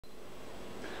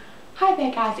Hi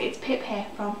there guys, it's Pip here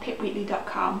from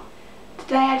pipweekly.com.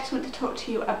 Today I just want to talk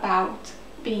to you about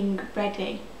being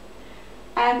ready.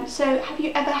 So have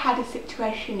you ever had a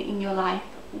situation in your life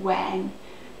when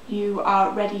you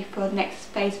are ready for the next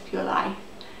phase of your life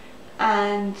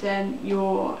and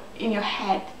you're in your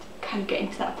head kind of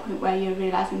getting to that point where you're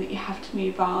realising that you have to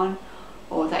move on,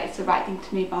 or that it's the right thing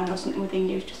to move on, or something within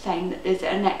you is just saying that there's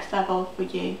a next level for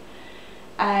you,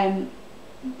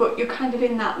 but you're kind of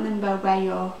in that limbo where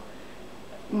your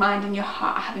mind and your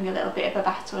heart are having a little bit of a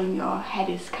battle, and your head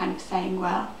is kind of saying,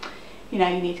 well, you know,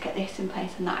 you need to get this in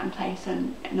place and that in place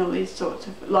and all these sorts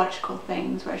of logical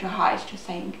things, whereas your heart is just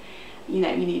saying, you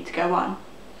know, you need to go on.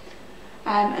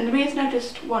 And the reason I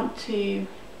just want to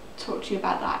talk to you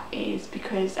about that is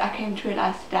because I came to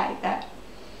realise today that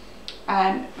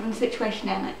from the situation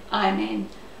I'm in,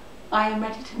 I am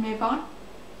ready to move on.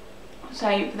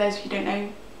 So for those of you who don't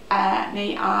know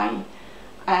me,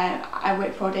 I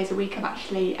work 4 days a week. I'm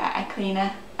actually a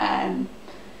cleaner. I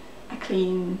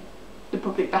clean the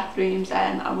public bathrooms,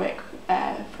 and I work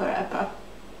for a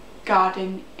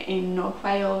garden in North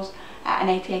Wales, an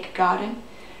 80-acre garden,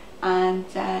 and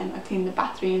I clean the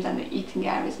bathrooms and the eating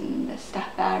areas and the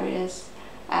staff areas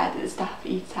that the staff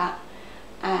eat at,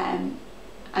 and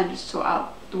just sort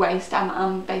out the waste.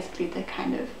 I'm basically the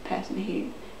kind of person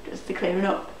who does the clearing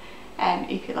up,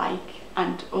 if you like,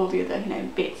 and all the other, you know,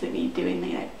 bits that need doing,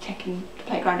 you know, checking the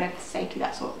playground over for safety,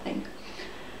 that sort of thing.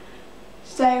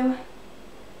 So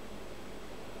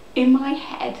in my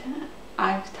head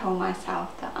I've told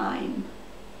myself that I'm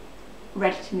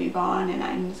ready to move on, and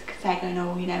I'm going,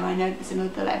 oh, you know, I know there's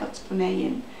another level for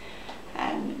me,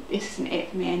 and this isn't it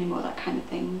for me anymore, that kind of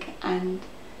thing. And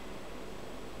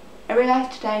I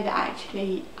realised today that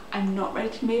actually I'm not ready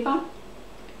to move on,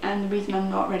 and the reason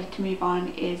I'm not ready to move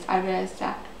on is I realised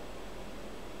that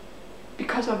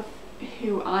because of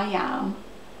who I am,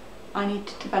 I need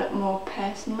to develop more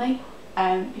personally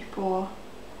before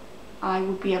I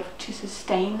will be able to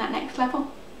sustain that next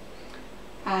level.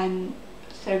 So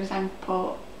for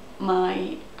example,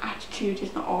 my attitude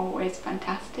is not always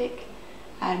fantastic.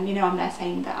 You know, I'm there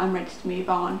saying that I'm ready to move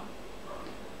on,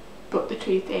 but the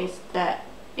truth is that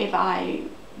if I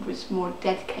was more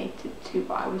dedicated to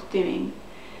what I was doing,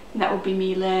 then that would be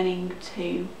me learning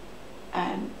to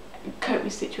cope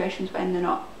with situations when they're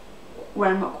not, where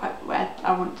I'm not quite where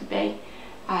I want to be,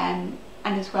 and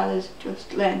as well as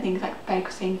just learn things like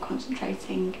focusing,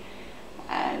 concentrating,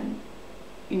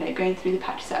 you know, going through the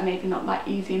patches that are maybe not that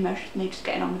easy emotionally, just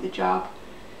getting on with the job,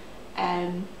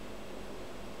 and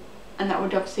that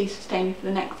would obviously sustain me for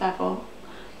the next level.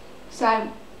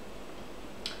 So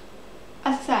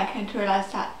as I say, I came to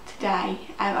realise that today.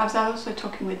 I was also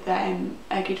talking with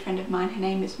a good friend of mine. Her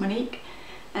name is Monique,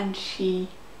 and she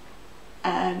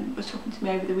was talking to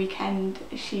me over the weekend.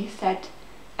 She said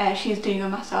she is doing a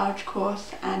massage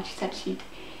course, and she said she'd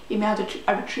emailed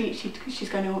a retreat. She's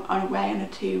going away on a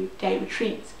 2-day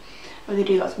retreat where they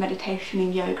do lots of meditation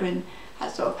and yoga and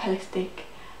that sort of holistic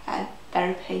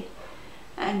therapy,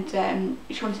 and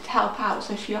she wanted to help out,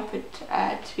 so she offered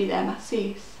to be their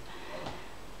masseuse.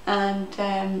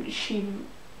 And she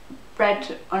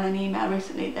read on an email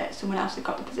recently that someone else had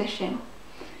got the position,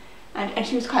 and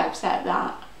she was quite upset at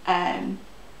that. And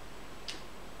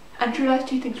she realised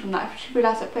two things from that. She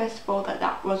realised that first of all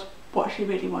that was what she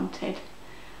really wanted,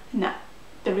 and that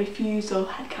the refusal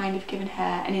had kind of given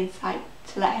her an insight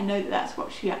to let her know that that's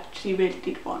what she actually really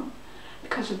did want,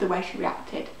 because of the way she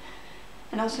reacted.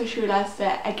 And also she realised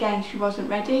that again she wasn't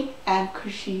ready,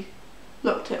 because she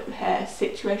looked at her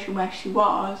situation where she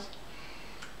was,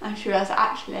 and she realised that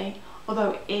actually,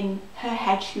 although in her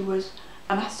head she was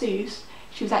a masseuse,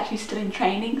 she was actually still in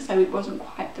training, so it wasn't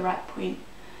quite the right point.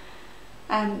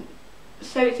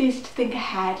 So it's easy to think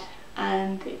ahead,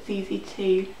 and it's easy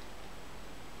to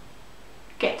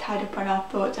get tied up on our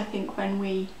thoughts, I think, when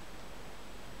we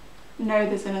know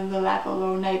there's another level,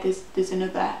 or know there's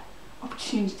another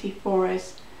opportunity for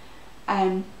us.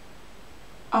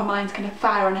 Our minds kind of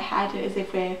fire on ahead as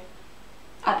if we're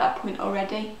at that point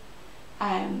already.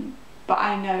 But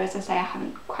I know, as I say, I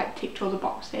haven't quite ticked all the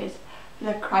boxes,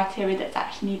 the criteria that's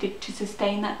actually needed to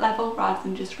sustain that level rather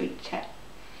than just reach it.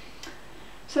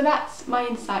 So that's my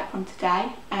insight from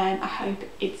today, and I hope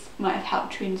it might have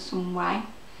helped you in some way.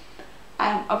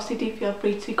 Obviously do feel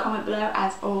free to comment below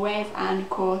as always, and of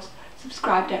course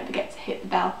subscribe, don't forget to hit the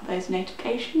bell for those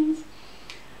notifications.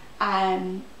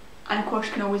 And of course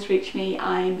you can always reach me.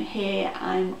 I'm here,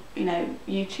 I'm, you know,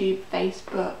 YouTube,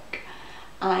 Facebook,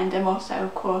 and I'm also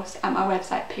of course at my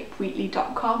website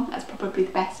pipweekly.com. That's probably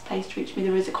the best place to reach me.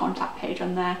 There is a contact page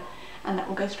on there, and that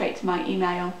will go straight to my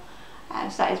email,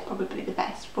 so that is probably the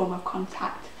best form of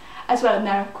contact. As well in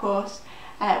there, of course,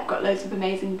 I've got loads of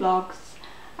amazing blogs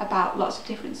about lots of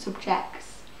different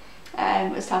subjects,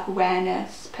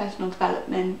 self-awareness, personal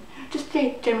development, just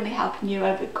generally helping you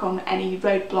overcome any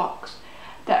roadblocks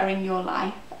that are in your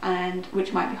life and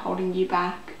which might be holding you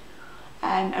back,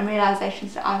 and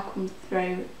realisations that I've come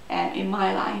through in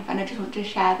my life, and I just want to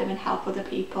share them and help other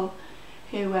people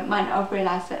who might not have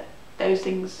realised that those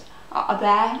things are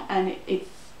there, and it's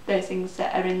those things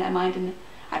that are in their mind and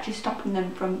actually stopping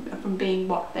them from being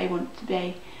what they want to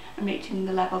be and reaching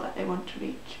the level that they want to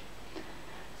reach.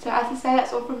 So as I say,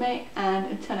 that's all from me, and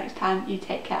until next time, you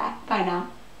take care. Bye now.